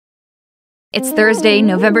It's Thursday,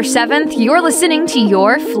 November 7th. You're listening to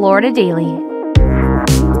your Florida Daily.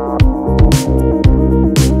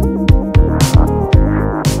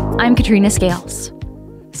 I'm Katrina Scales.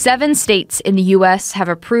 7 states in the U.S. have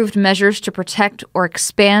approved measures to protect or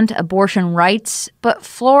expand abortion rights, but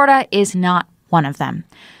Florida is not one of them.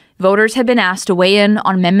 Voters have been asked to weigh in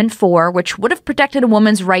on Amendment 4, which would have protected a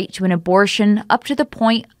woman's right to an abortion up to the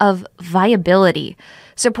point of viability.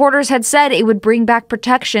 Supporters had said it would bring back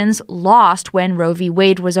protections lost when Roe v.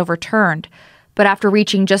 Wade was overturned. But after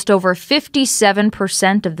reaching just over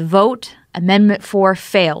 57% of the vote, Amendment 4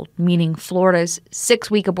 failed, meaning Florida's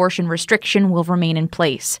 6-week abortion restriction will remain in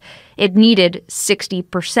place. It needed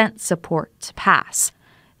 60% support to pass.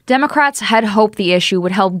 Democrats had hoped the issue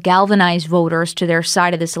would help galvanize voters to their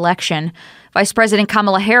side of this election. Vice President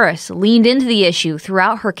Kamala Harris leaned into the issue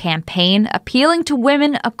throughout her campaign, appealing to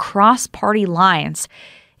women across party lines.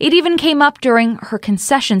 It even came up during her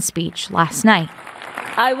concession speech last night.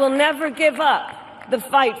 I will never give up the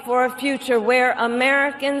fight for a future where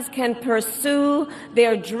Americans can pursue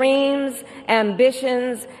their dreams,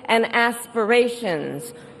 ambitions, and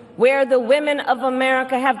aspirations, where the women of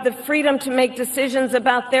America have the freedom to make decisions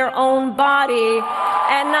about their own body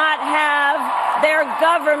and not have their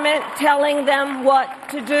government telling them what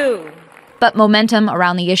to do. But momentum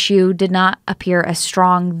around the issue did not appear as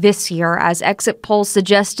strong this year, as exit polls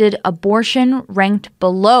suggested abortion ranked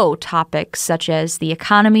below topics such as the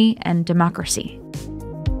economy and democracy.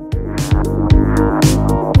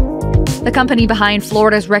 The company behind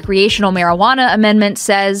Florida's recreational marijuana amendment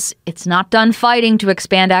says it's not done fighting to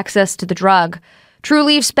expand access to the drug.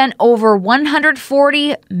 Trulieve spent over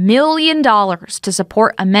 $140 million to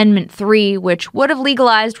support Amendment 3, which would have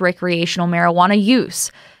legalized recreational marijuana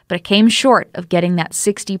use, but it came short of getting that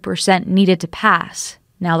 60% needed to pass.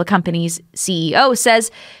 Now the company's CEO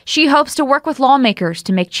says she hopes to work with lawmakers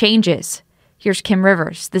to make changes. Here's Kim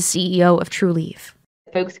Rivers, the CEO of Trulieve.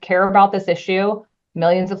 Folks care about this issue.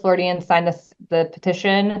 Millions of Floridians signed the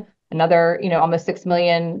petition. Another, almost 6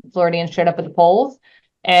 million Floridians showed up at the polls.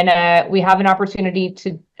 And we have an opportunity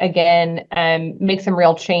to, again, make some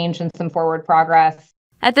real change and some forward progress.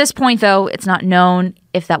 At this point, though, it's not known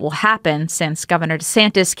if that will happen since Governor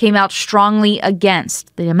DeSantis came out strongly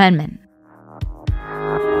against the amendment.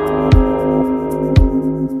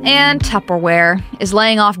 And Tupperware is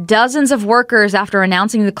laying off dozens of workers after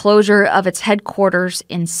announcing the closure of its headquarters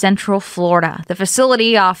in Central Florida. The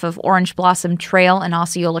facility off of Orange Blossom Trail in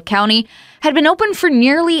Osceola County had been open for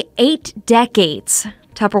nearly 8 decades.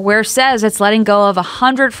 Tupperware says it's letting go of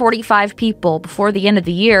 145 people before the end of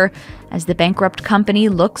the year as the bankrupt company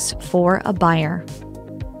looks for a buyer.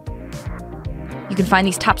 You can find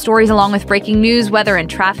these top stories along with breaking news, weather, and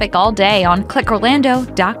traffic all day on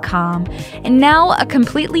clickorlando.com. And now a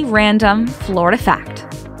completely random Florida fact.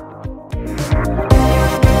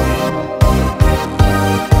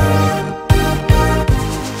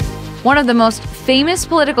 One of the most famous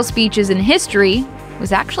political speeches in history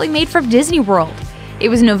was actually made from Disney World. It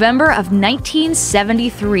was November of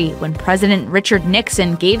 1973 when President Richard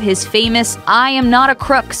Nixon gave his famous "I am not a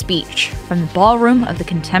crook" speech from the ballroom of the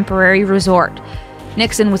Contemporary Resort.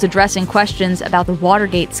 Nixon was addressing questions about the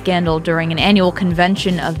Watergate scandal during an annual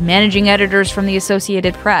convention of managing editors from the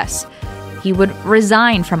Associated Press. He would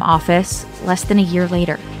resign from office less than a year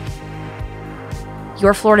later.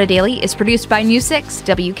 Your Florida Daily is produced by News 6,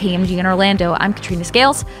 WKMG in Orlando. I'm Katrina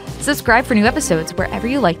Scales. Subscribe for new episodes wherever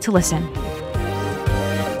you like to listen.